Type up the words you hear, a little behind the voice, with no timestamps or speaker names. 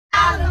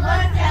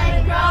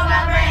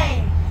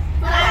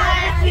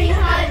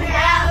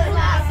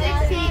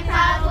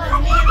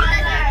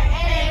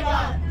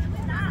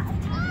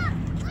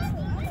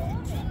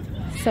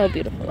So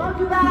beautiful.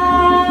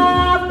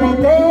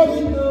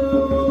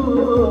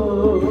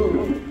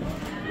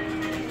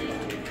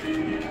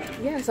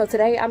 Yeah, so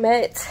today I'm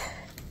at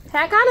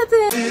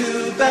connaughton.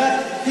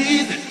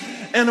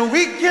 And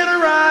we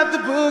can ride the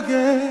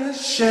boogie,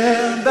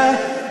 share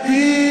that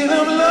beat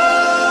of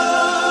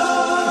love.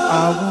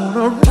 I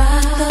wanna ride.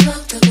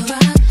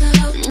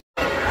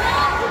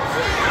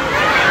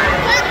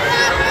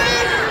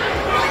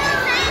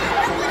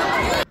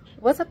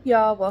 What's up,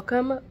 y'all?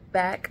 Welcome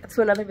back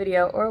to another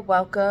video, or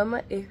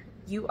welcome if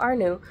you are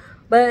new.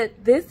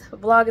 But this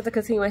vlog is a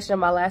continuation of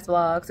my last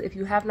vlog, so if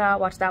you have not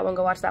watched that one,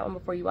 go watch that one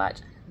before you watch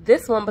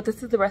this one. But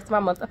this is the rest of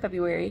my month of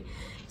February.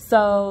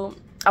 So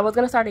I was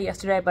gonna start it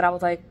yesterday, but I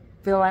was like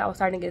feeling like I was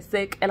starting to get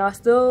sick, and I'm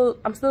still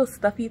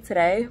stuffy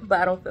today, but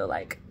I don't feel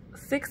like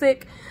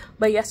sick.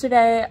 But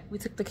yesterday we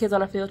took the kids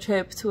on a field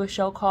trip to a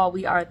show called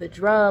We Are the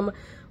Drum,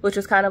 which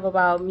was kind of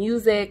about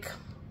music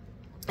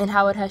and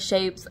how it has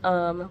shaped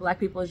Black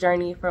people's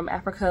journey from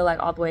Africa, like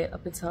all the way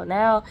up until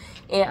now.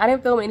 And I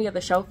didn't film any of the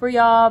show for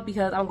y'all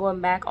because I'm going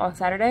back on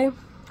Saturday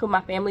with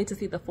my family to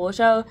see the full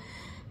show.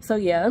 So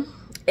yeah,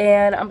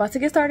 and I'm about to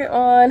get started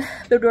on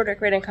the door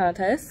decorating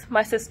contest.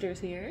 My sister's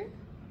here.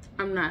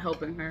 I'm not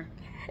helping her.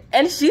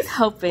 And she's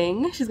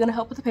helping. She's gonna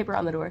help with the paper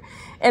on the door.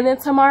 And then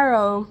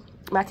tomorrow,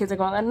 my kids are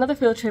going on another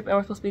field trip, and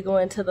we're supposed to be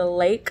going to the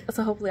lake.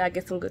 So hopefully I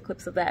get some good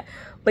clips of that.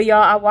 But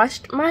y'all, I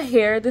washed my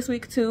hair this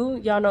week too.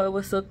 Y'all know it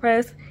was silk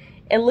pressed.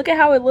 And look at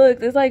how it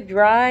looks. It's like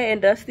dry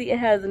and dusty. It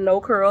has no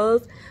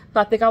curls. So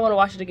I think I want to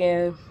wash it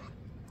again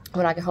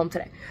when I get home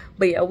today.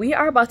 But yeah, we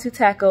are about to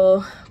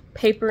tackle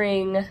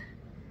papering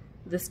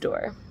this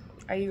door.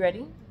 Are you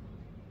ready?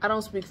 I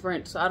don't speak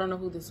French, so I don't know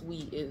who this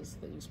we is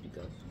that you speak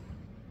of.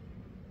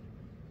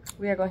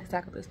 We are going to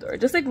tackle this door.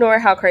 Just ignore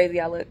how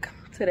crazy I look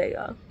today,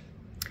 y'all.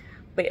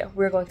 But yeah,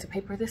 we're going to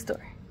paper this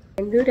door.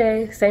 New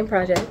day, same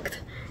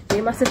project. Me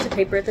and my sister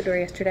papered the door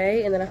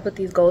yesterday, and then I put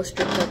these gold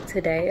strips up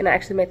today, and I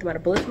actually made them out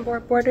of bulletin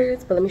board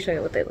borders, but let me show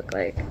you what they look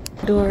like.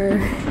 Door,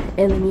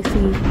 and then you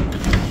see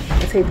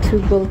I taped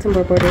 2 bulletin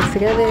board borders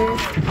together.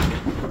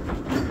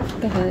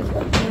 Go ahead.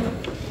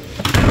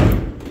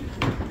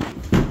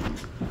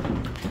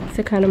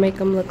 To kind of make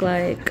them look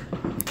like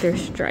they're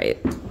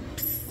stripes.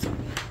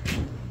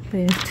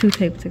 But it's 2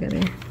 taped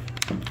together.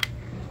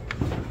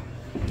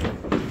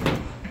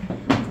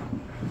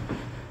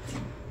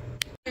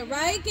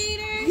 Right,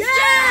 Gator?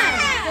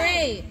 Yeah!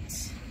 Great.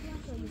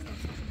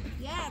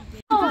 Yeah.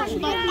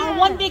 But our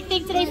one big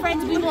thing today,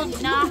 friends, we will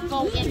not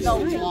go in the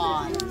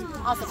wall.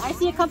 Awesome. I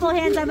see a couple of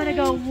hands. I'm gonna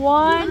go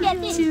 1,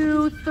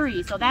 2,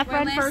 3. So that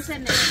friend first. So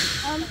isn't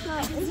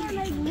it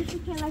like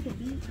Michigan like a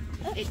beach?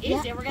 It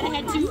is. And we're gonna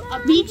head to a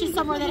beach is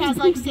somewhere that has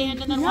like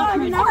sand and then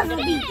water. And we're gonna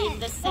be in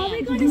the sand. Are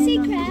we going to see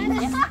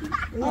crabs?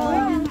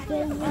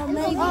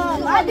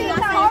 I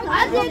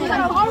did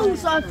kind of hard.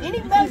 So if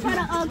anybody try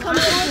to come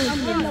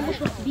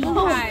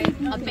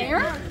A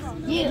bear?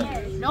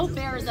 Yeah. No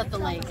bears at the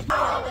lake.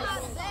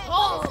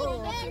 Oh.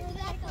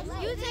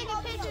 You taking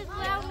pictures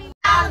without me?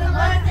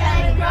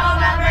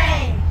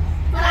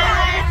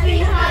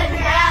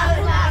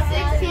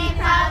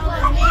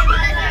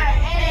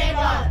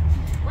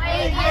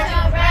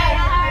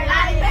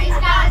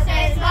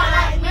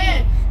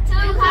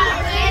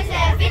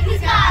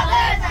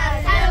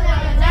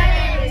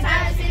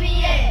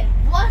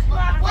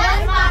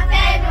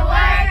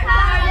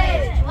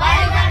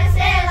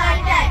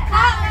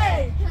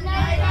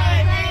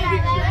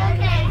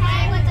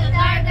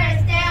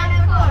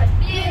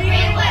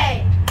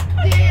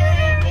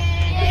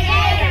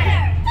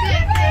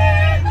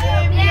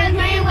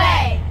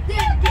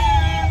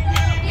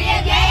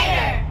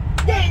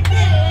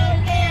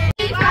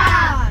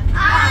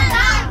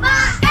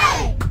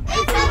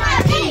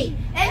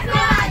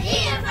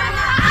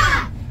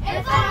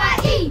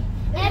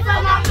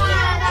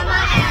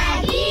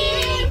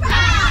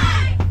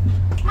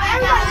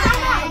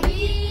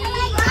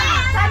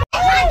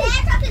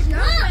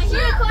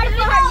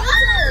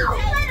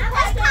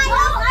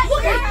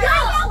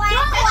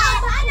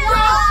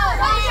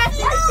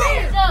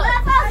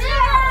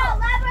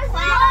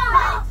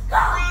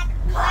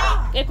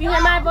 If you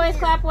hear my voice,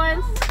 clap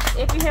once.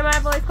 If you hear my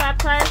voice, clap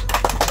twice.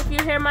 If you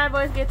hear my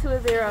voice, get to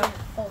a 0.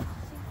 Are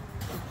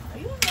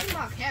you talking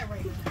about cat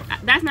right now?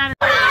 That's not a...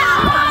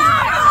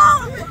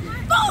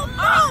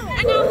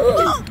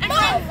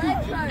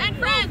 And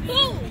Fred,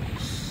 boom!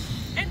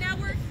 And now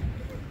we're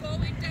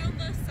going down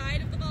the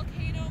side of the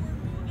volcano. We're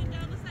moving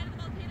down the side of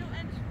the volcano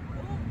and...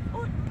 No,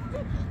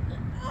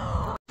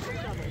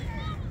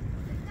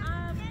 I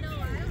don't know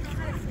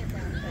how to skip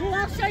that. Well,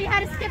 I'll show you how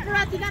to skip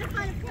around. You gotta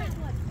find a point.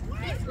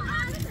 This one!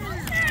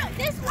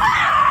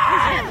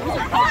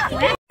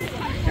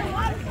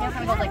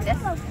 Like this.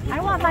 I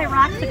want my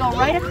rock to go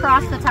right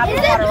across the top of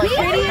the water,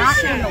 like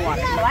not in the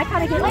water. So I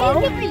kind of get low.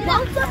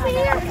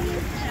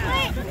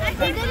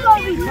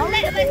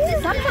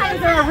 Sometimes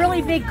there are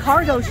really big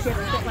cargo ships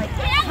that like.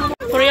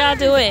 What are y'all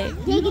doing?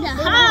 Digging a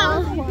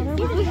hole.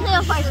 We're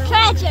gonna find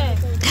treasure.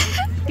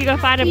 You gonna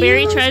find a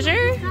buried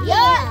treasure?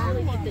 Yeah.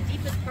 The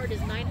deepest part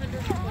is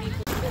 920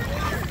 feet.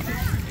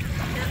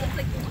 That looks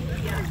like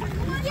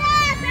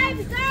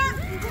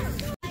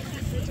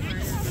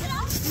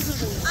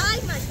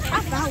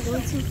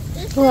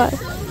What?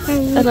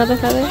 Another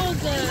feather?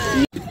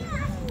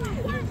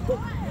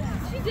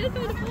 She did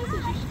find a fossil.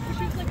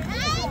 She was like,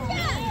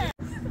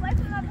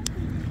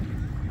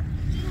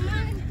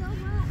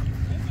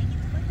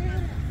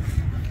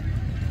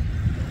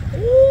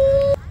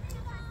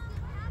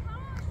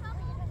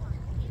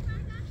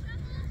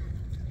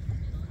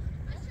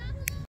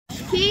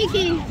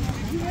 Kiki,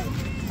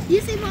 you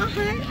see my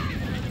heart?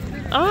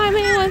 Oh, I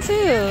made one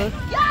too.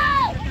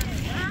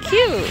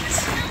 Cute.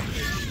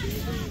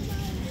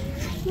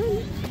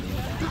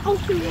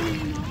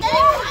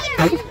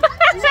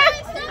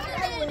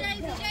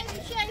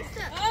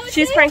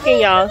 She's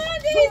pranking y'all.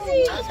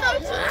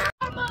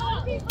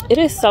 It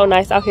is so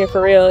nice out here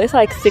for real. It's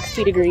like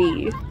 60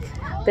 degrees.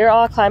 They're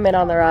all climbing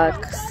on the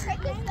rocks.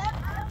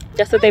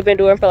 That's what they've been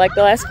doing for like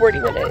the last 40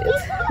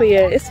 minutes. But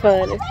yeah, it's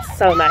fun. It's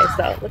so nice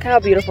though. Look how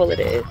beautiful it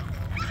is.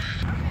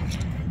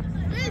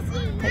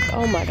 Like,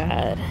 oh my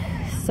God.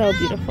 So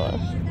beautiful.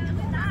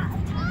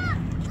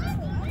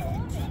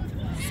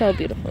 So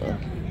beautiful.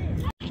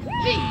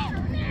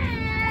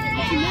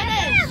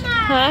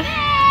 Huh?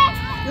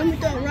 You want me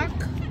to throw a rock?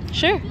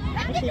 Sure.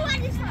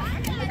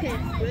 Okay,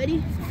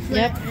 ready?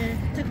 Yep.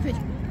 Take a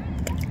picture.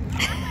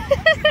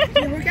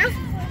 You work out?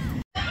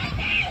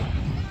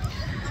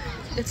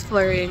 It's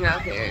flurrying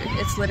out here.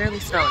 It's literally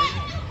snowing.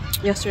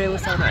 Yesterday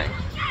was so nice.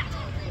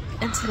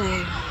 And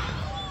today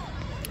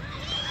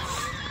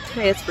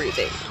it's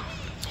freezing.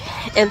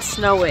 And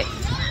snowing.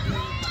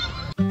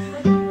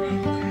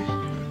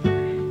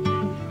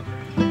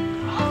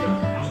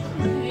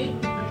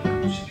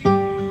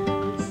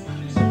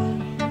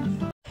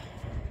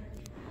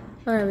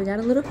 Alright, we got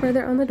a little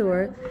further on the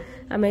door.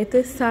 I made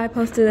this side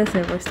poster that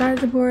said we're starting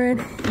to board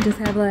and just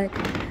have like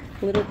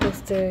a little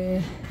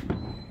poster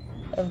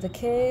of the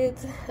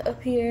kids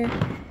up here,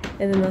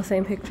 and then those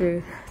same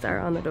pictures are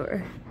on the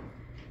door.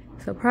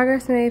 So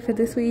progress made for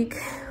this week.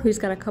 We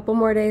just got a couple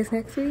more days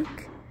next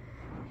week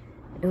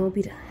and we'll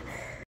be done.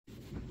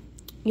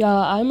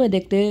 Y'all, I'm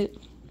addicted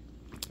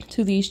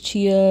to these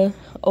chia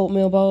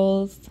oatmeal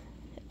bowls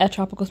at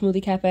Tropical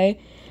Smoothie Cafe.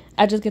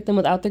 I just get them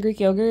without the Greek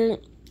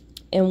yogurt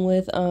and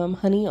with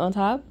honey on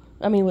top.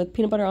 I mean with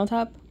peanut butter on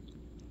top.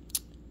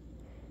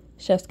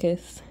 Chef's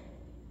kiss.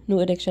 New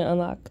addiction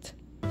unlocked.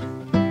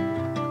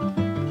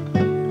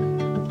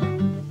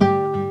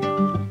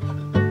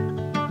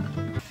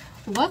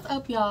 What's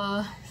up,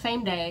 y'all?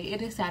 Same day.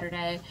 It is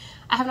Saturday.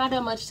 I have not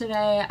done much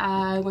today.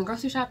 I went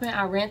grocery shopping.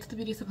 I ran to the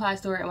beauty supply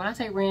store, and when I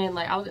say ran,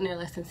 like I was in there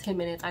less than 10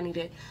 minutes. I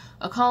needed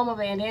a comb, a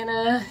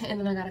bandana, and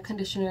then I got a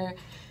conditioner.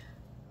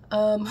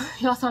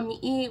 Y'all saw me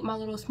eat my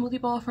little smoothie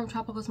bowl from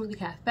Tropical Smoothie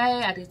Cafe.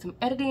 I did some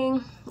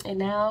editing, and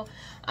now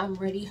I'm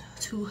ready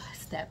to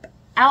step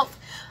out.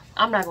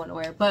 I'm not going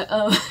nowhere, but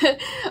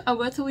I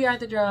went to We Are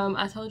the Drum.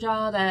 I told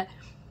y'all that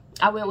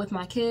I went with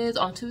my kids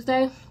on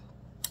Tuesday.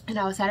 And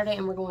now it's Saturday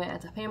and we're going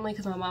as a family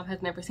because my mom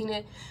has never seen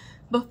it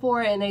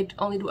before, and they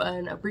only do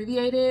an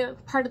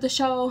abbreviated part of the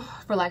show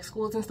for like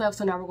schools and stuff.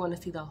 So now we're going to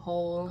see the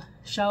whole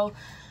show.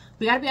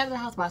 We got to be out of the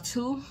house by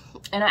 2,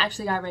 and I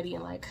actually got ready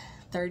in like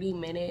 30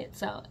 minutes.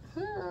 So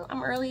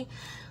I'm early.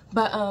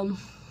 But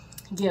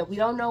yeah, we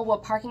don't know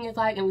what parking is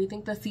like, and we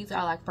think the seats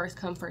are like first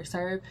come first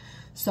serve.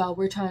 So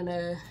we're trying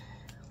to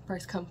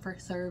first come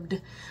first served.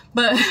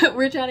 But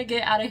we're trying to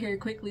get out of here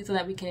quickly so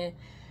that we can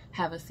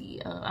have a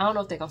seat. I don't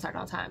know if they're gonna start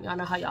on time. Y'all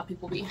know how y'all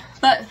people be.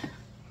 But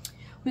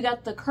we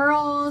got the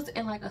curls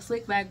and like a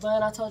slick back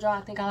bun. I told y'all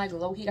I think I like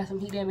low-key got some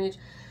heat damage.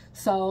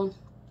 So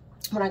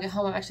when I get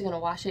home, I'm actually gonna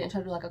wash it and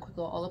try to do like a quick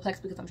little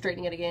Olaplex because I'm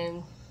straightening it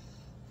again.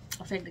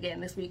 I'll straighten it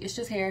again this week. It's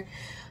just hair.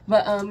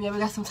 But yeah, we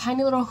got some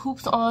tiny little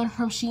hoops on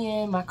from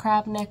Shein. My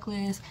crab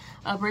necklace.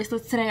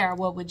 Bracelets today are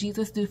What Would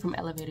Jesus Do from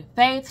Elevated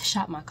Faith.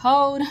 Shop my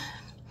code.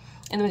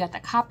 And then we got the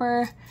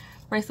copper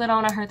bracelet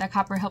on. I heard that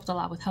copper helped a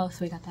lot with health,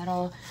 so we got that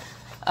on.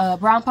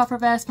 Brown puffer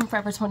vest from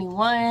Forever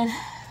 21.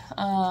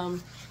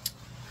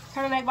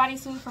 Turtleneck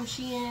bodysuit from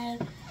Shein.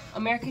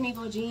 American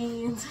Eagle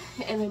jeans.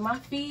 And then my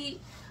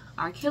feet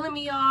are killing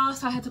me, y'all,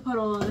 so I had to put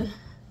on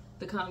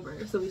the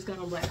Converse. So we just got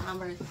on black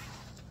Converse.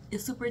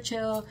 It's super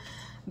chill,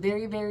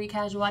 very, very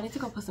casual. I need to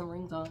go put some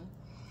rings on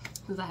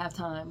because I have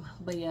time.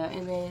 But yeah,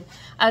 and then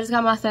I just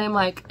got my same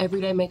like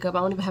everyday makeup. I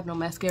don't even have no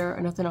mascara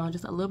or nothing on,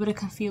 just a little bit of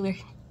concealer.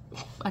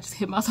 I just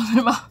hit myself in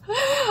the mouth.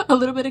 A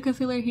little bit of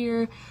concealer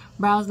here,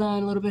 brows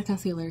done, a little bit of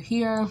concealer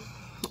here,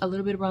 a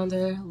little bit of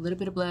bronzer, a little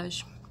bit of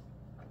blush.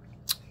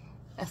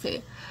 That's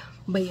it.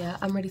 But yeah,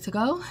 I'm ready to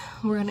go.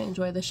 We're gonna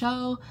enjoy the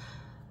show.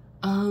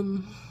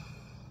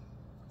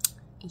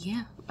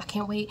 Yeah, I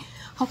can't wait.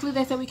 Hopefully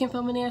they said we can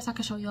film in there so I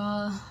can show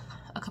y'all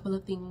a couple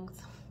of things.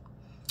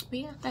 But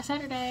yeah, that's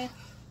Saturday.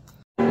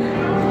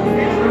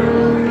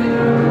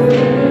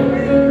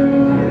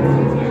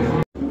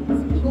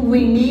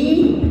 We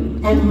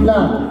need and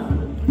love.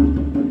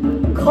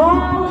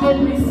 Call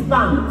and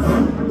response.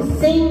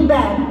 Sing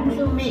back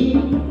to me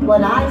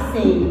what I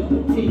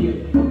sing to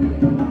you.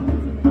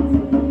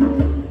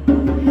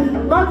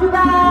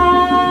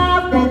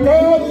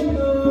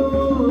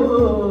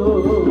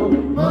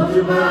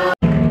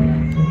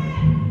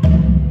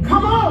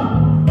 Come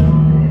on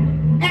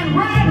and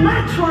run.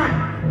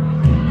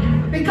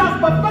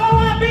 before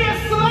I be a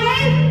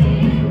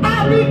slave,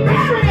 I'll be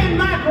buried in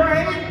my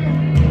grave.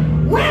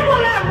 When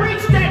will I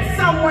reach that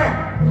somewhere?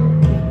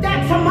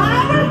 That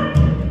tomorrow?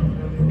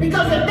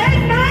 Because if they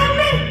find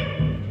me,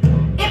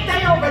 if they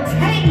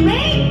overtake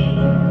me,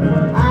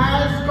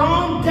 I'm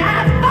gonna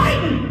die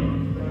fighting.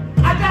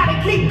 I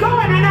gotta keep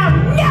going and I'll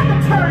never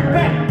turn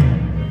back.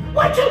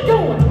 What you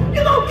doing?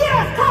 You gonna get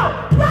us caught?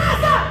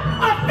 Rise up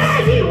or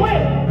fare ye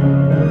well.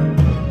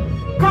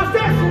 Cause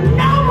there's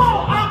no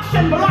more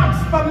auction blocks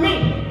for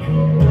me.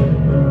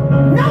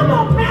 No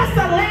more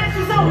master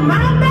lashes on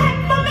my back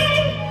for me.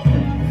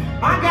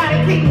 I gotta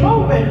keep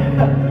moving.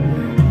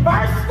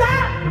 First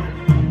stop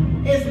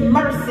is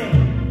mercy.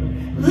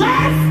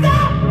 Last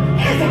stop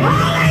is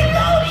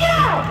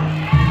hallelujah.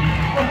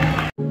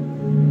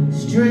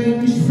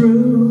 Strange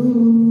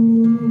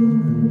fruit,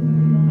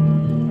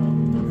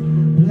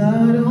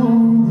 blood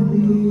on the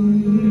leaves,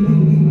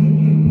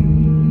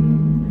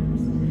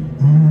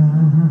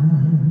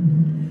 and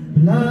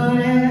blood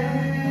at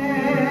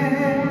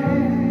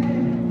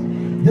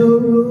the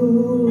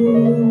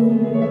root,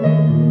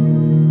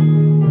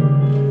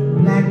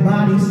 black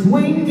body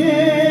swinging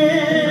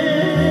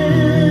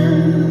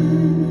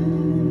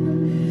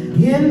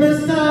in the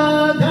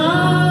southern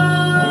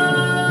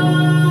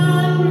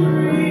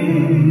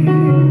breeze,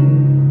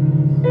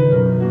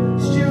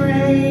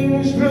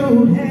 strange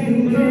fruit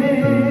hanging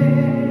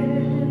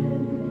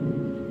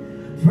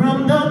from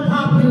the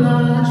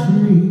poplar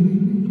tree.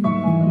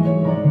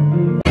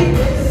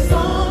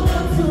 Song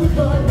unto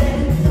the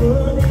land,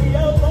 worthy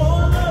of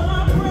all of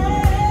my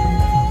praise.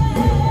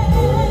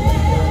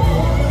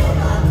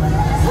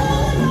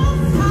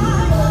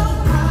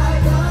 High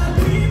God,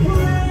 we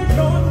praise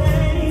your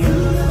name.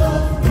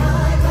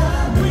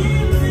 We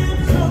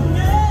lift your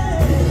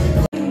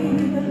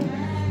name.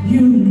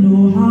 You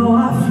know how I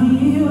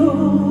feel.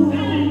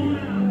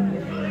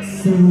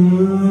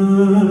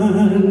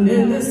 Sun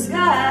in the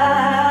sky.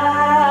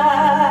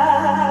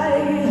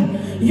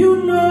 You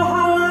know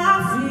how I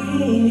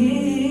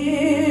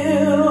feel.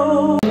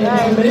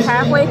 Alright, we're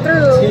halfway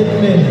through.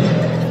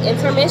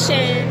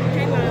 Intermission.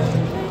 Hey, Mom.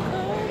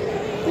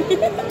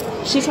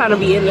 She's trying to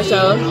be in the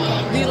show.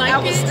 Do you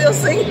like it? Still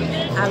singing?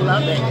 I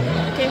love it. I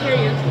can't hear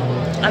you.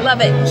 I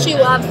love it. She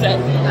loves it.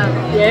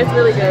 Yeah, it's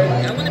really good.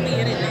 I want to be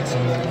in it next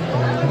year.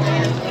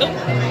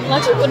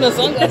 Not you put no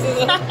sunglasses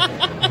on.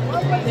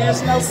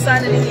 There's no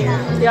sun in here.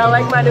 Y'all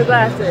like my new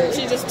glasses?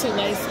 She's just too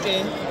light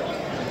skinned.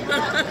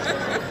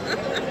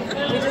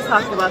 We just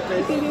talked about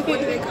this. What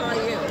do they call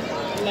you?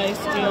 Light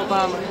skinned.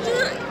 Obama.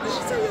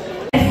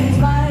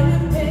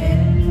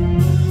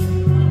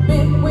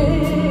 Big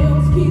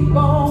wheels keep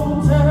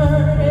on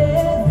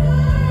turning.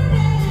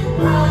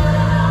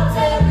 Round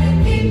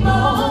and keep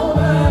on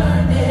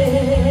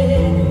burning.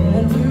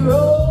 And we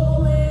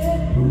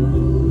rolling,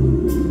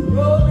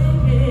 rolling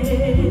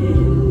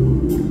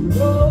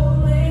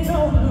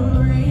on the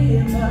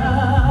river.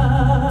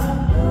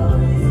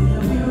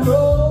 And we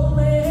rolling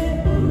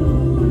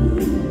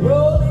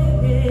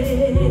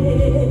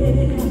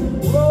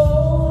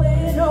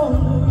on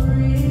the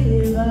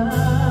river.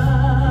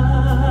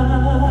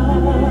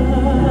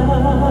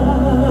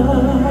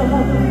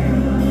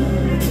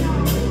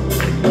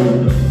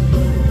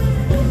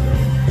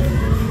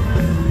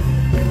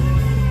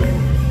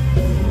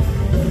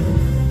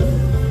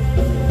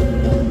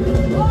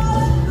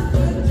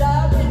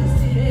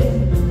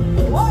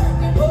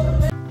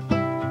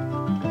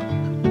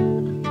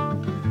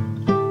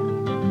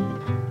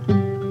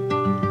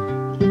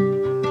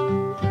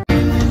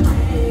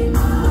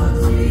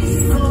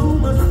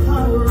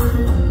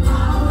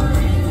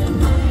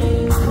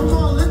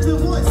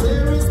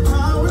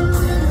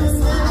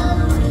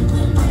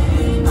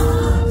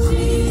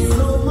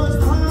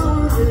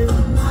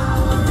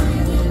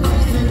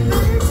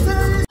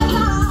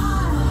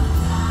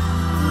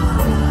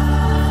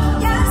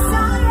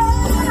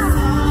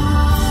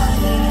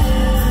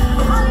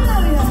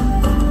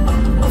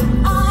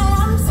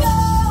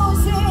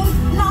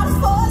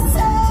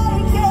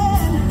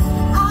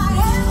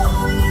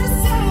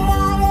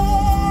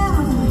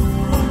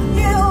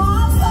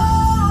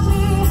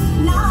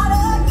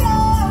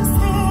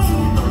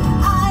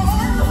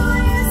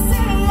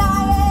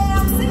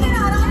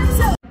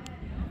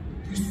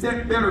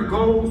 Set better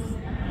goals,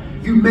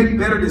 you make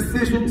better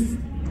decisions,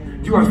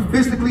 you are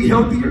physically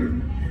healthier,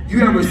 you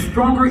have a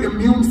stronger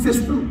immune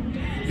system,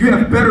 you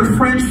have better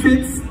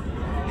friendships,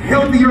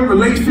 healthier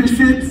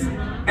relationships,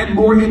 and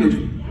more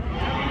energy.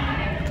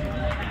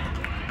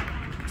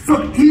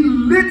 So he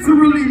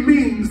literally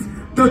means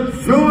the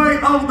joy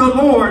of the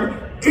Lord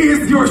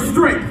is your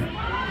strength.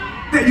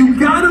 That you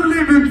gotta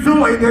live in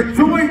joy. That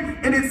joy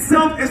in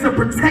itself is a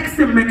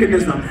protection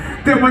mechanism.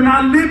 That when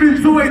I live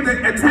in joy, the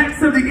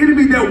attacks of the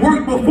enemy that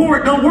worked before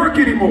it don't work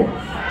anymore.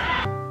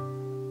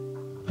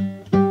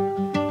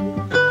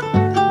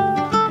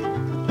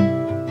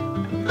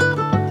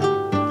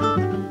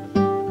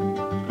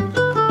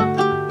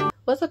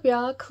 What's up,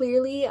 y'all?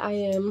 Clearly I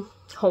am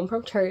home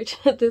from church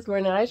this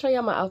morning. I show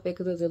y'all my outfit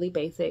because it was really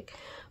basic,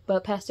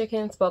 but Pastor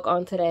Ken spoke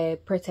on today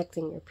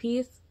protecting your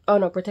peace, Oh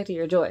no, protecting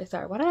your joy.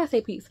 Sorry, why did I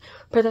say peace?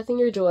 Protecting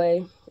your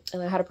joy,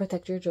 and how to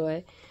protect your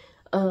joy.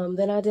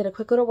 Then I did a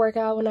quick little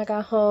workout when I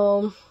got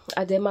home.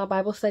 I did my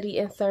Bible study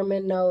and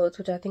sermon notes,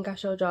 which I think I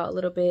showed y'all a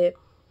little bit.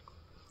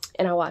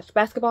 And I watched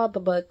basketball.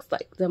 The Bucks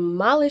like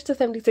demolished the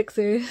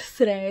 76ers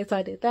today, so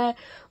I did that.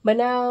 But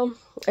now,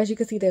 as you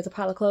can see, there's a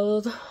pile of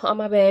clothes on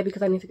my bed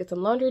because I need to get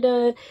some laundry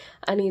done.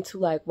 I need to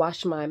like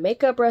wash my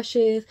makeup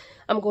brushes.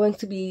 I'm going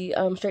to be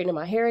straightening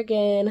my hair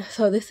again.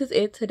 So this is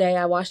it today.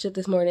 I washed it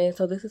this morning,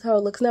 so this is how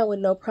it looks now with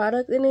no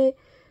product in it.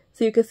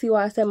 So you can see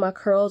why I said my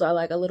curls are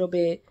like a little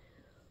bit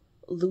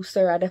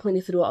looser. I definitely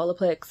need to do an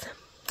Olaplex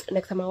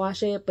next time I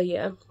wash it. But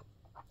yeah.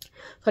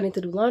 So I need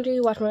to do laundry,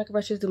 wash my makeup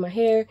brushes, do my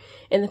hair,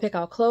 and then pick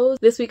out clothes.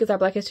 This week is our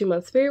Black History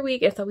Month Spirit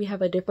Week, and so we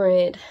have a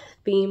different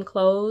theme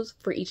clothes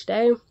for each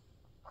day.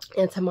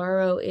 And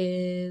tomorrow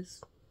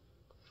is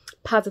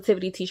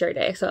Positivity T-shirt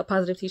day, so a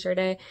positive T-shirt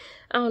day.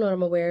 I don't know what I'm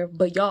gonna wear,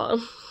 but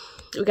y'all,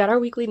 we got our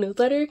weekly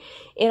newsletter,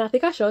 and I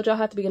think I showed y'all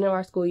how at the beginning of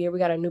our school year we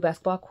got a new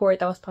basketball court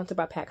that was sponsored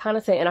by Pat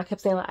Connaughton, and I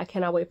kept saying like I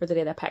cannot wait for the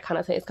day that Pat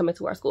Connaughton is coming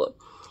to our school.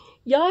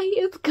 Y'all, he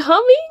is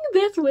coming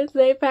this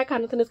Wednesday. Pat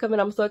Connaughton is coming.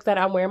 I'm so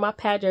excited. I'm wearing my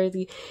Pat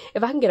jersey.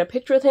 If I can get a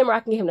picture with him or I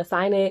can get him to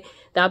sign it,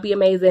 that'll be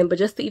amazing. But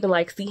just to even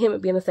like see him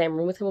and be in the same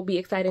room with him will be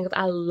exciting because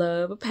I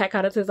love Pat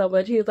Connaughton so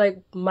much. He's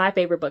like my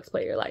favorite Bucks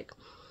player. Like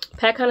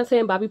Pat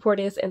Connaughton, Bobby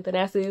Portis, and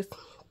Thanasis.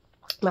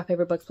 My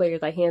favorite Bucks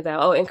players, like hands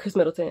out. Oh, and Chris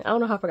Middleton. I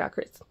don't know how I forgot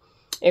Chris.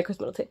 And Chris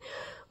Middleton.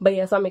 But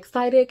yeah, so I'm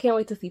excited. Can't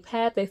wait to see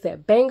Pat. They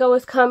said Bango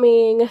is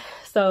coming.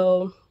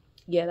 So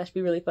yeah, that should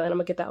be really fun. I'm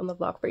gonna get that on the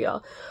vlog for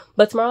y'all.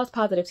 But tomorrow's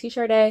Positive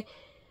T-shirt day.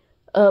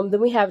 Then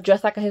we have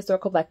Dress Like a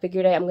Historical Black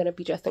Figure Day. I'm gonna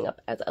be dressing up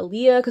as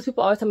Aaliyah because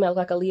people always tell me I look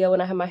like Aaliyah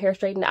when I have my hair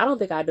straightened. I don't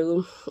think I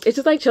do. It's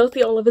just like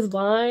Chelsea on Love Is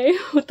Blind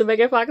with the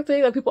Megan Fox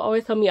thing. Like people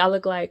always tell me I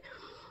look like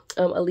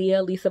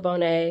Aaliyah, Lisa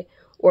Bonet,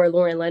 or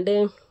Lauren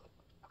London.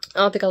 I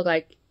don't think I look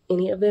like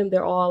any of them.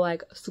 They're all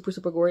like super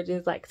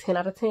gorgeous, like 10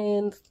 out of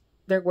 10s.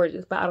 They're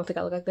gorgeous, but I don't think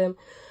I look like them.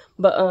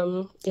 But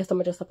yes, I'm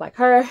gonna dress up like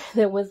her.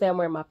 Then Wednesday I'm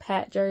wearing my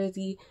Pat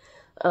jersey.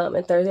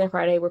 And Thursday and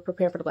Friday we're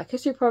preparing for the Black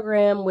History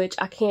program, which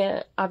I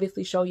can't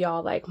obviously show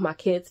y'all like my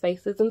kids'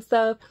 faces and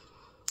stuff,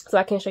 so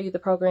I can't show you the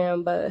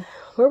program, but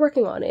we're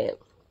working on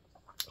it.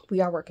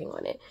 We are working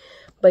on it.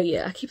 But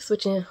yeah, I keep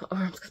switching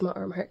arms because my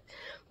arm hurts.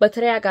 But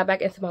today I got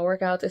back into my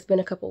workouts. It's been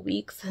a couple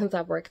weeks since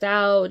I've worked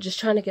out, just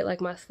trying to get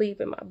like my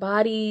sleep in my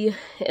body,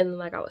 and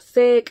like I was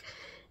sick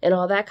and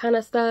all that kind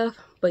of stuff.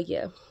 But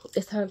yeah,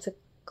 it's time to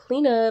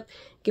clean up,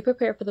 get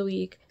prepared for the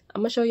week.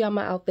 I'm gonna show y'all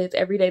my outfits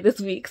every day this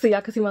week so y'all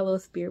can see my little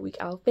Spirit Week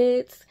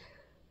outfits.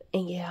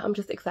 And yeah, I'm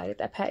just excited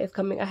that Pat is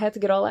coming. I had to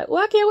get all like,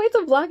 well, I can't wait to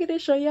vlog it and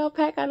show y'all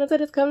Pat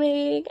Connaughton is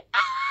coming.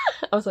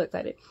 Ah! I'm so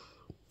excited.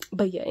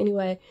 But yeah,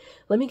 anyway,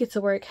 let me get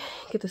to work,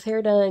 get this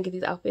hair done, get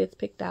these outfits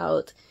picked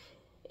out,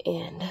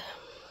 and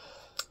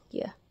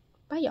yeah,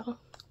 bye y'all.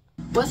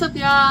 What's up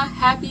y'all?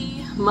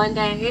 Happy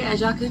Monday. As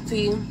y'all can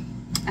see,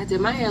 I did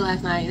my hair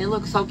last night and it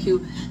looks so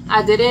cute.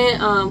 I didn't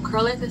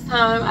curl it this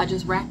time. I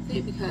just wrapped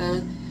it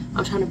because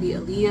I'm trying to be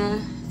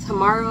Aaliyah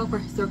tomorrow for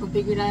Historical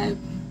Figure Day,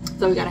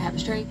 so we gotta have it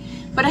straight.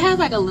 But it has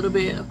like a little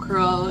bit of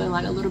curl and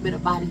like a little bit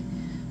of body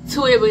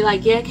to it, but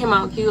like yeah, it came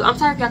out cute. I'm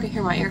sorry if y'all can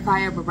hear my air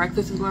fryer, but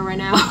breakfast is going right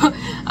now.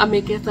 I'm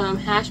making some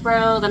hash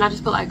browns and I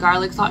just put like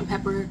garlic, salt, and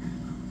pepper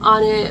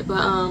on it. But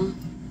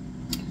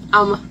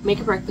I'm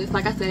making breakfast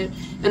like I said,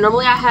 and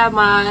normally I have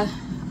my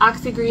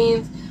oxy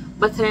greens,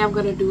 but today I'm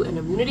gonna do an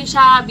immunity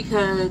shot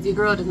because your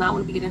girl does not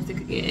want to be getting sick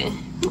again.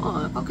 Come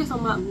on, focus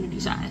on my immunity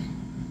shot.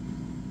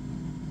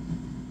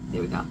 There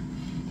we go.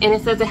 And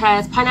it says it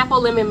has pineapple,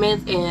 lemon,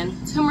 mint, and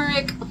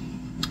turmeric.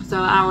 So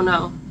I don't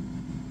know.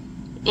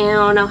 And I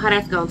don't know how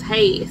that's gonna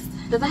taste.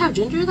 Does it have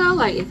ginger though?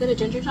 Like, is it a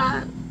ginger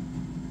shot?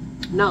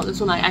 No, this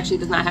one like actually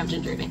does not have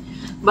ginger in it.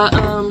 But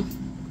I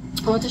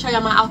want to show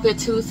y'all my outfit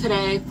too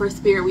today for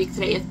Spirit Week.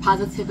 Today is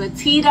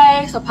Positivity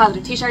Day, so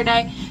Positive T-shirt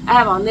day. I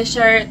have on this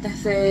shirt that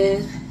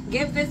says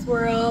 "Give this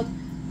world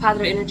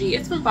positive energy."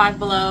 It's from Five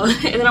Below.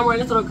 And then I'm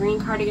wearing this little green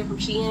cardigan from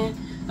Shein.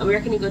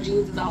 American Eagle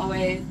jeans as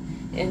always.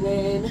 And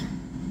then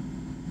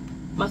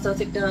my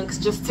Celtic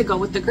Dunks just to go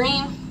with the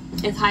green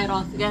and tie it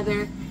all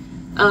together.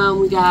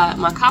 We got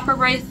my copper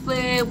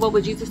bracelet, What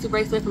Would Jesus Do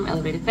bracelet from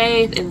Elevated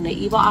Faith, and then the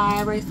Evil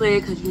Eye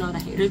bracelet because you know the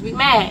haters be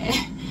mad.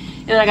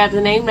 And then I got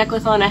the name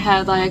necklace on that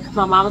has like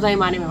my mom's name,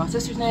 my name, and my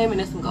sister's name, and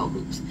then some gold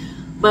hoops.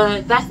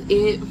 But that's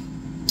it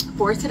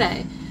for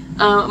today.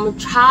 I'm gonna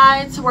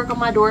try to work on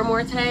my door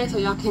more today so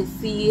y'all can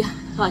see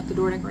like the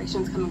door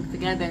decorations coming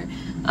together.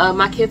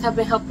 My kids have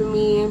been helping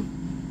me.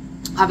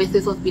 Obviously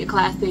it's supposed to be a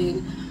class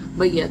thing,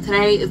 but yeah,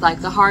 today is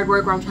like the hard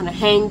work where I'm trying to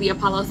hang the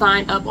Apollo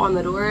sign up on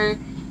the door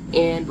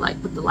and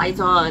like put the lights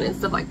on and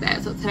stuff like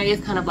that. So today is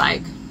kind of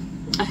like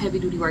a heavy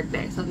duty work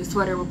day, so this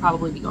sweater will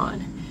probably be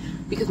gone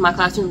because my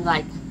classroom is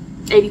like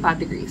 85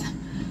 degrees.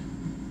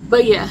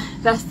 But yeah,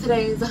 that's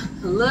today's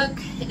look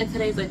and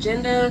today's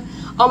agenda.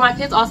 Oh, my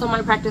kids also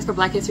might practice for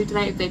Black History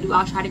today. If they do,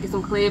 I'll try to get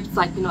some clips.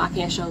 Like, you know, I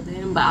can't show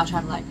them, but I'll try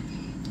to like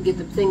get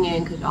them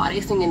singing because y'all, they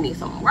singing need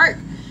some work.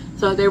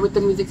 So they're with the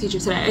music teacher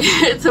today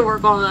to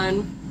work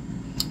on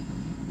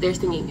their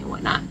singing and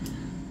whatnot.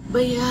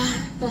 But yeah,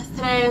 that's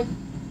today.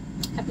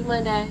 Happy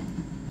Monday.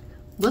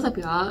 What's up,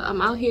 y'all? I'm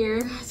out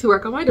here to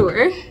work on my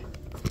door.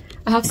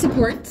 I have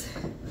support.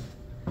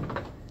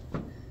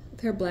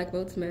 Their black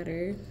votes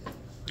matter.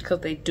 Because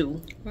they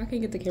do. Well, I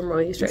can't get the camera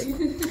on you straight.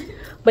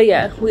 But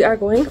yeah, we are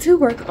going to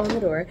work on the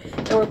door.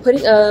 And we're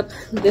putting up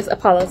this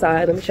Apollo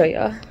sign. Let me show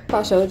y'all.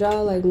 I showed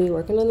y'all like me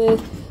working on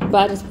this. But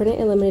I just printed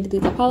and laminated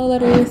these Apollo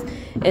letters.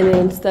 And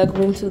then stuck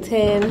room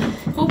 210.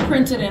 Who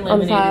printed and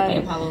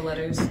laminated the Apollo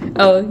letters?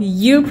 Oh,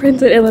 you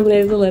printed and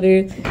laminated the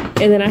letters.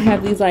 And then I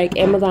have these like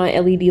Amazon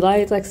LED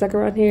lights like stuck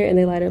around here. And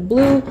they light up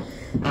blue.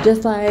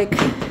 Just like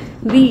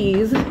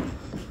these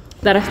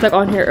that I stuck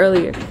on here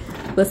earlier.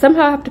 But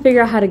somehow I have to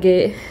figure out how to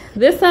get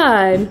this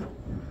side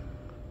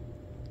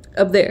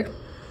up there.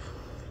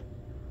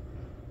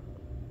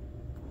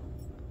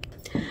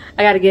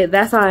 I gotta get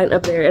that sign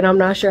up there and I'm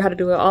not sure how to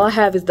do it. All I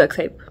have is duct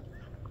tape.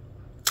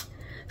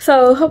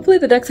 So hopefully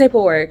the duct tape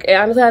will work. And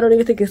honestly, I don't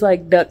even think it's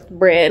like duct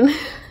brand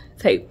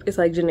tape. It's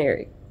like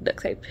generic duct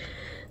tape.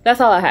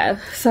 That's all I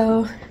have.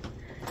 So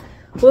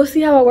we'll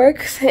see how it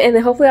works. And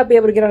then hopefully I'll be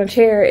able to get on a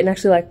chair and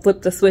actually like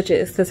flip the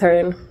switches to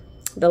turn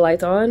the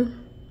lights on.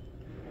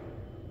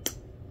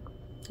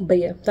 But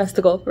yeah, that's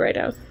the goal for right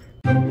now.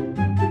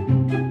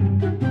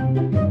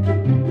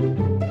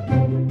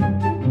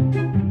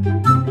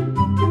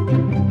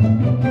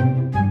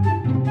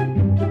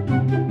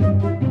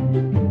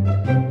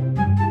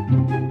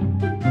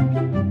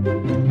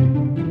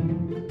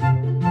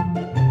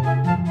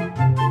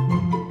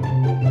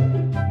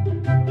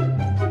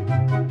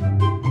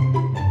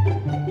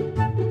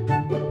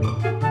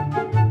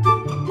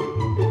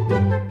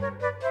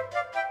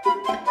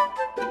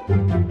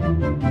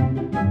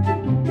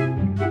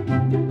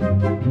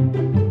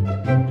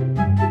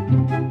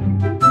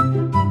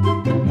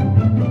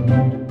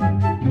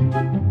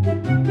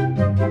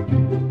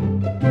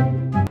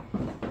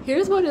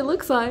 Here's what it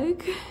looks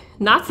like.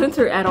 Not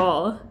centered at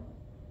all,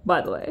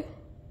 by the way.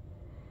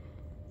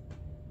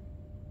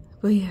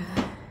 But yeah.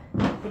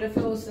 But if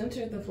it was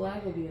centered, the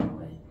flag would be in the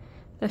way.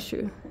 That's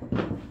true.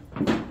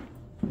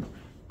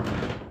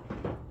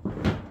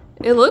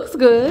 It looks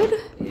good.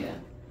 Yeah.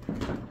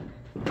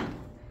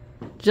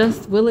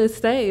 Just will it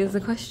stay is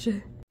the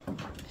question.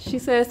 She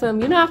said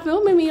something, you're not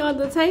filming me on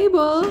the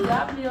table.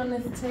 Got me on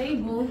this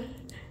table.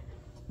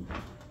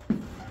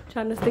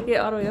 Trying to stick it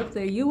all the way up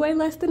there. You weigh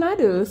less than I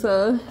do,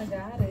 so. I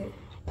got it.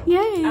 Yay.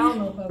 I don't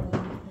know if I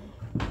will.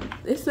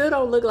 It still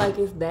don't look like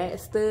it's that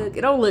stuck. It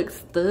don't look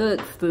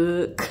stuck.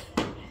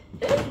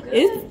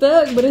 It's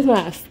stuck, but it's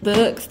not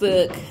stuck.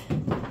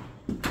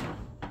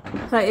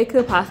 Like, it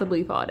could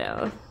possibly fall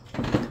down.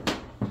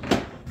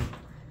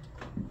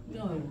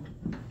 No.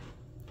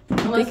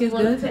 Unless you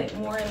want to take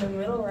more in the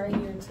middle right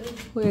here, too.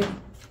 Where?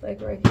 Like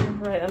right here,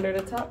 right under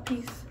the top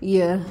piece.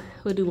 Yeah,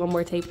 we'll do one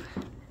more tape.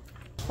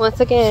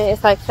 Once again,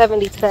 it's like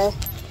 70 today.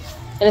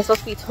 And it's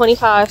supposed to be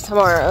 25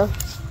 tomorrow.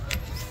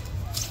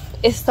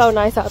 It's so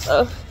nice out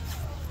though.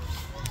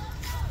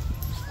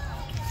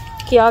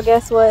 Can y'all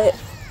guess what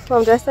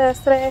I'm dressed as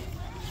today?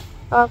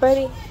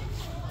 Already?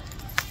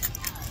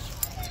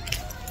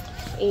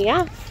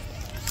 Yeah.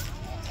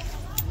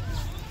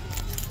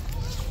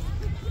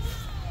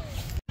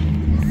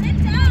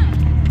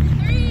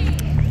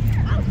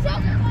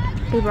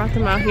 We brought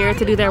them out here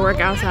to do their work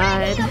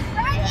outside.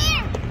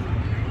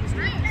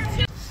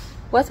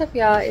 What's up,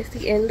 y'all? It's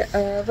the end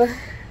of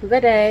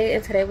the day,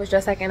 and today was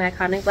just like an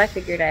iconic black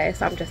figure day,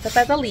 so I'm dressed up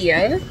as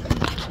Aaliyah.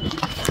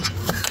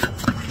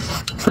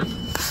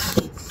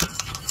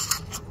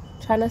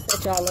 Trying to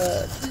set y'all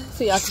up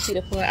so y'all can see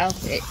the full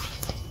outfit.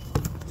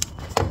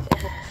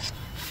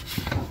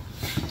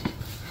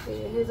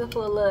 Yeah, here's a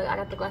full look. I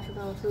got the glasses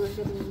on too.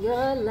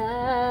 Your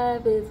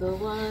love is the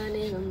one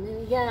in a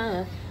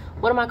million.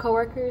 One of my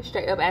coworkers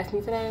straight up asked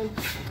me today,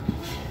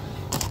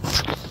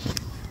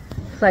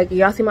 like,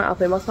 y'all see my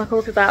outfit? Most of my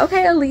coworkers like,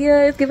 okay,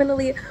 Aaliyah is giving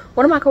Aaliyah.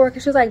 One of my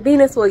coworkers, she was like,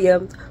 Venus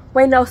Williams.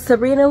 Wait, no,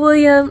 Serena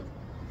Williams.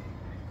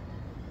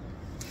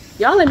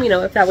 Y'all let me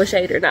know if that was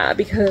shade or not,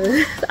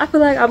 because I feel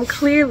like I'm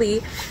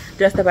clearly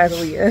dressed up as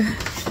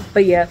Aaliyah.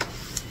 But yeah,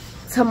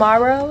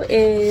 tomorrow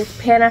is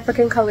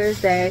Pan-African Colors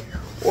Day,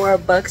 or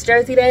Bucks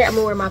Jersey Day. I'm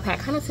gonna wear my Pat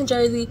Connaughton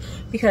jersey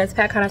because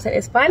Pat Connaughton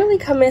is finally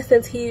coming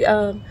since he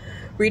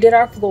redid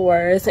our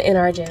floors in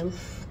our gym.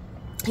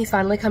 He's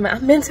finally coming. I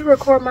meant to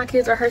record my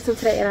kids rehearsing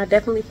today and I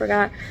definitely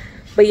forgot.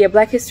 But yeah,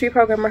 Black History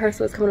Program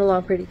rehearsal is coming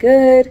along pretty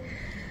good.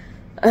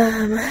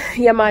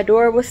 Yeah, my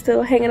door was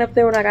still hanging up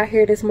there when I got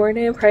here this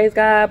morning. Praise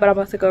God. But I'm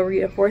about to go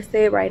reinforce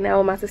it right now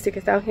when my sister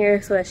gets down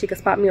here so that she can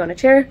spot me on a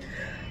chair.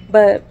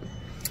 But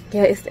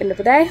yeah, it's the end of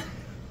the day.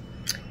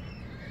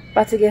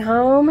 About to get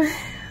home,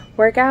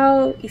 work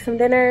out, eat some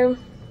dinner,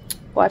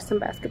 watch some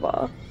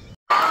basketball.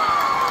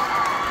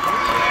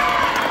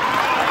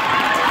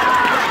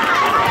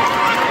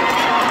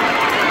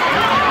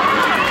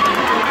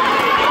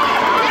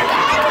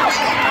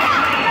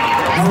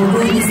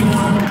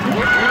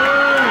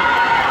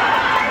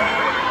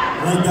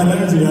 I like that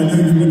energy. I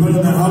think we put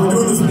on that. How we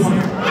doing this one?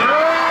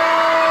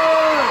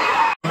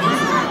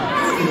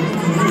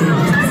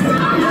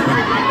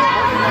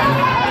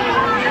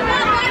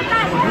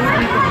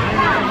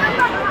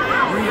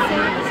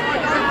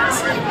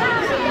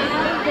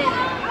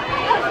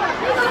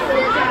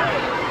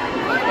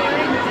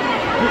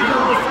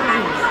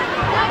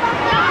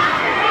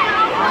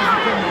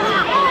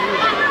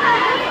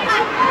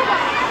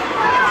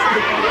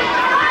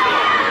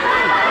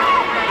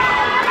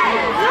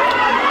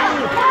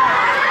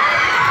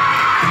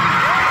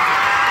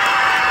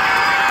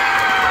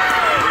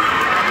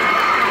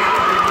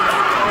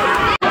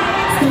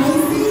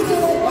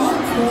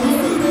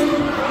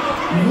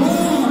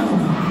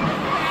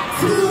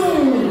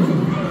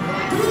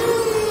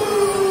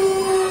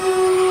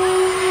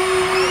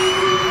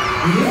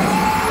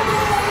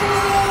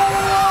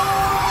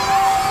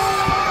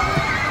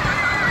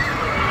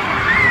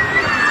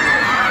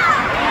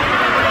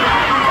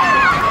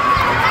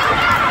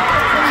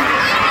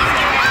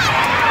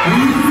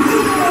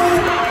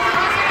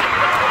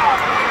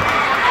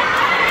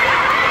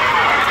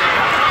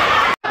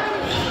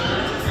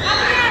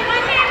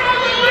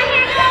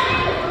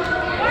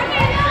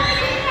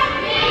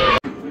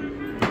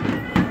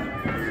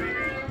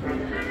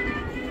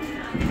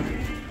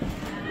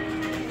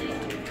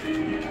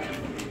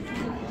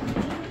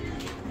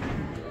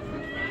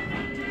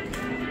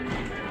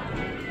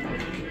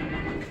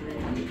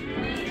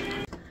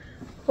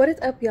 What is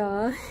up,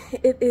 y'all?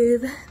 It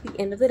is the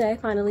end of the day.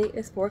 Finally,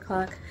 it's 4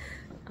 o'clock.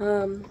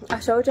 I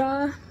showed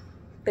y'all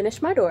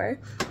finished my door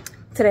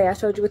today. I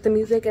showed you with the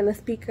music and the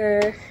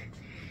speaker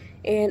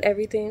and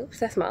everything. Oops,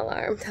 that's my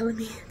alarm telling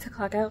me to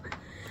clock out.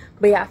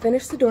 But yeah, I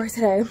finished the door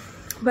today.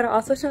 But I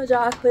also showed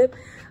y'all a clip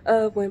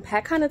of when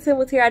Pat Connaughton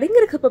was here. I didn't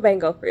get a clip of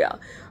Bango for y'all,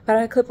 but I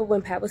had a clip of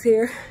when Pat was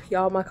here.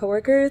 Y'all, my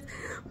coworkers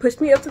pushed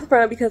me up to the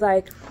front because,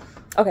 like,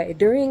 okay,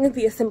 during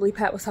the assembly,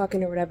 Pat was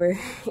talking or whatever,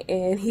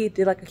 and he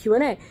did like a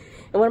Q&A.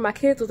 And one of my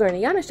kids was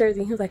wearing a Giannis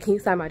jersey. And he was like, "Can you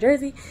sign my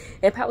jersey?"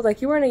 And Pat was like,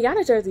 "You're wearing a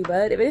Giannis jersey,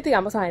 bud. If anything,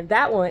 I'm gonna sign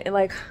that one." And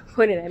like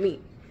pointed at me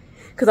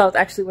because I was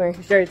actually wearing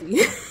his jersey.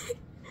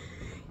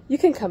 You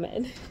can come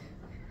in.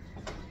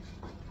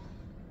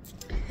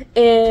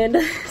 And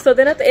so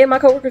then at the end, my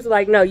coworkers were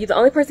like, "No, you're the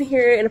only person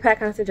here in a Pat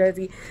Connaughton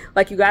jersey.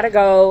 Like, you gotta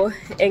go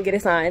and get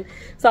it signed."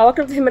 So I walked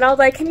up to him and I was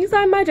like, "Can you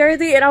sign my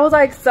jersey?" And I was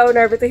like so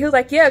nervous. And he was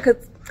like, "Yeah,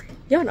 because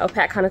y'all know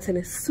Pat Connaughton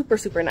is super,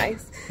 super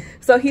nice."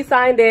 So he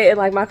signed it, and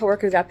like my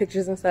coworkers got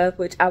pictures and stuff,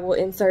 which I will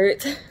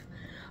insert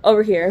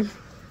over here.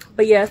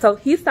 But yeah, so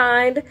he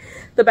signed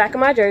the back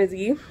of my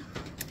jersey.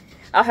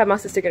 I'll have my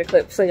sister get a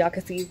clip so y'all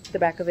can see the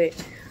back of it.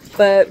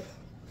 But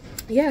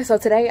yeah, so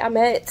today I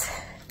met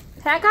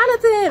Pat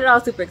Connaughton, and I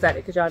was super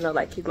excited because y'all know,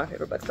 like, he's my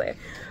favorite Bucks player.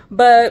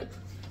 But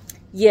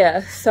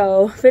yeah,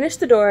 so finished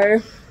the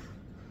door,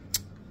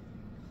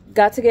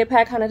 got to get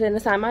Pat Connaughton to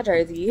sign my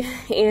jersey,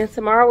 and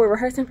tomorrow we're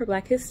rehearsing for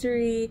Black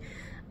History.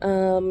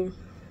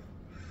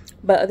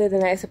 But other than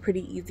that, it's a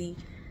pretty easy,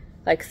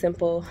 like,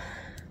 simple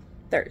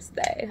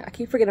Thursday. I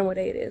keep forgetting what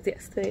day it is.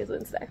 Yes, today is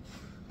Wednesday.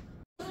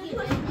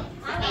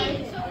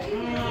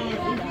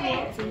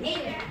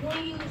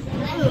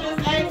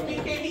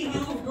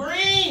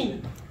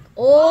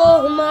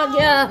 Oh my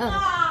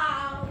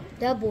god.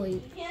 That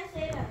boy.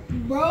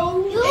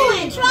 Bro, you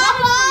in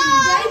trouble.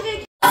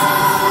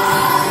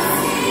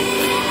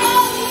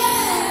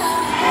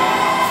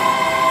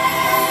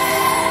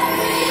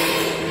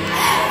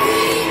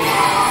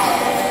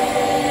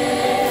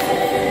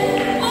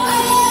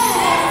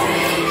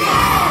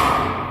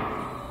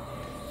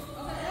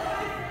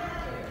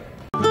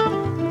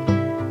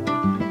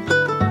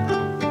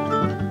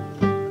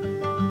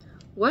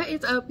 What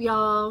is up,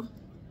 y'all?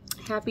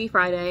 Happy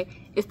Friday.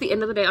 It's the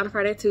end of the day on a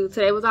Friday too.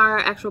 Today was our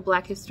actual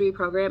Black History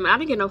program, and I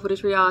didn't get no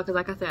footage for y'all because,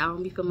 like I said, I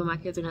don't be filming my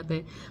kids or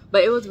nothing.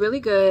 But it was really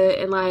good,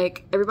 and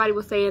like everybody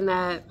was saying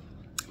that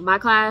my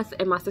class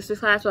and my sister's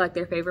class were like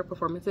their favorite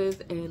performances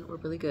and were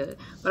really good.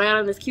 But I got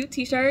on this cute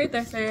t-shirt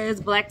that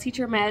says Black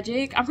Teacher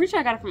Magic. I'm pretty sure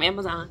I got it from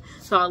Amazon,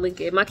 so I'll link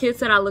it. My kids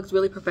said I looked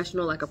really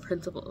professional, like a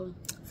principal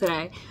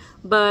today.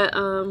 But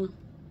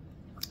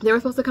they were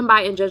supposed to come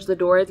by and judge the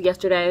doors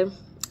yesterday.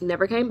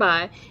 Never came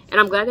by, and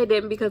I'm glad they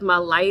didn't because my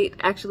light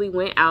actually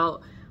went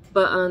out.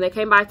 But they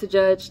came by to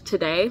judge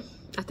today.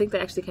 I think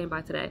they actually came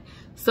by today,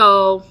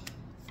 so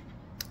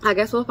I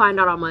guess we'll find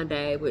out on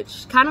Monday,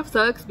 which kind of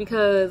sucks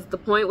because the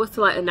point was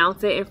to like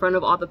announce it in front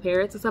of all the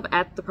parents and stuff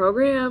at the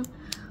program,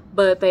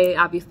 but they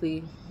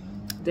obviously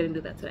didn't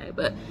do that today.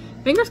 But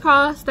fingers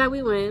crossed that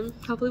we win.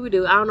 Hopefully we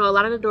do. I don't know, a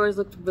lot of the doors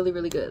looked really,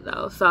 really good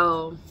though,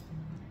 so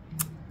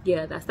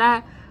yeah, that's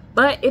that.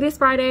 But it is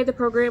Friday. The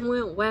program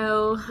went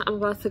well. I'm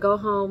about to go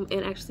home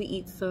and actually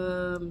eat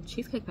some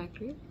Cheesecake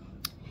Factory.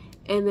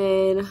 And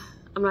then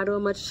I'm not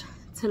doing much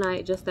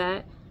tonight, just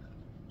that.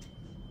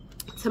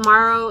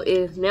 Tomorrow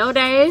is nail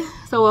day.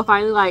 So we'll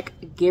finally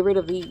like get rid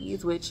of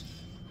these, which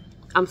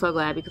I'm so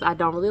glad because I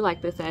don't really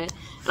like this set.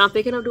 And I'm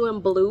thinking of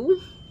doing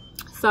blue.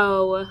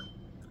 So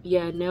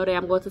yeah, nail day.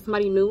 I'm going to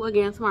somebody new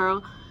again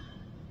tomorrow.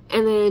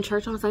 And then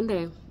church on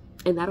Sunday.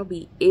 And that'll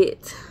be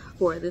it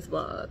for this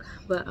vlog.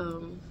 But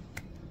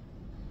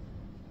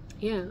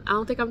yeah, I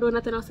don't think I'm doing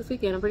nothing else this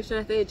weekend. I'm pretty sure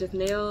that's it, just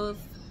nails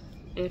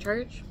and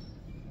church.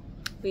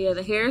 But yeah,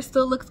 the hair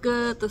still looks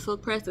good. The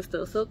silk press is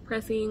still silk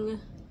pressing.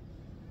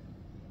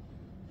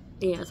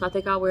 Yeah, so I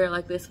think I'll wear it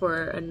like this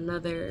for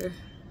another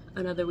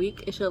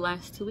week. It should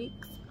last 2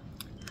 weeks.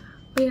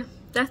 But yeah,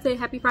 that's it.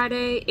 Happy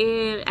Friday,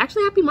 and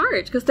actually happy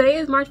March, because today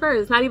is March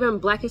 1st. It's not even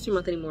Black History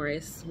Month anymore.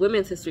 It's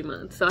Women's History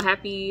Month. So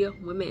happy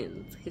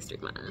Women's History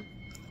Month,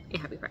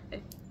 and happy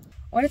Friday.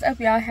 What is up,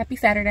 y'all? Happy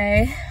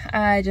Saturday.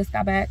 I just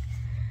got back.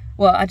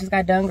 Well, I just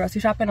got done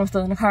grocery shopping. I'm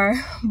still in the car,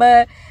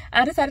 but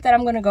I decided that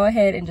I'm gonna go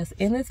ahead and just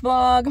end this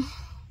vlog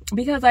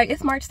because like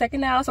it's March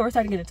 2nd now, so we're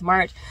starting to get into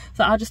March.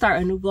 So I'll just start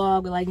a new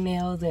vlog with like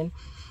nails and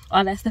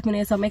all that stuff in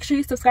it. So make sure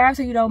you subscribe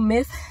so you don't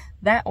miss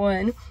that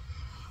one.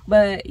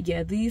 But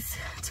yeah, these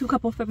two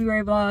couple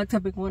February vlogs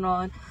have been going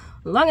on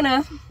long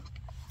enough,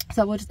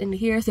 so we'll just end it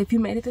here. So if you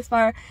made it this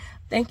far,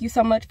 thank you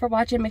so much for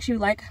watching. Make sure you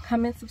like,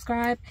 comment,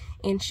 subscribe,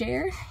 and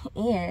share,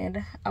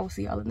 and I will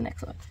see y'all in the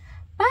next one.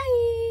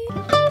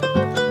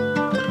 Bye.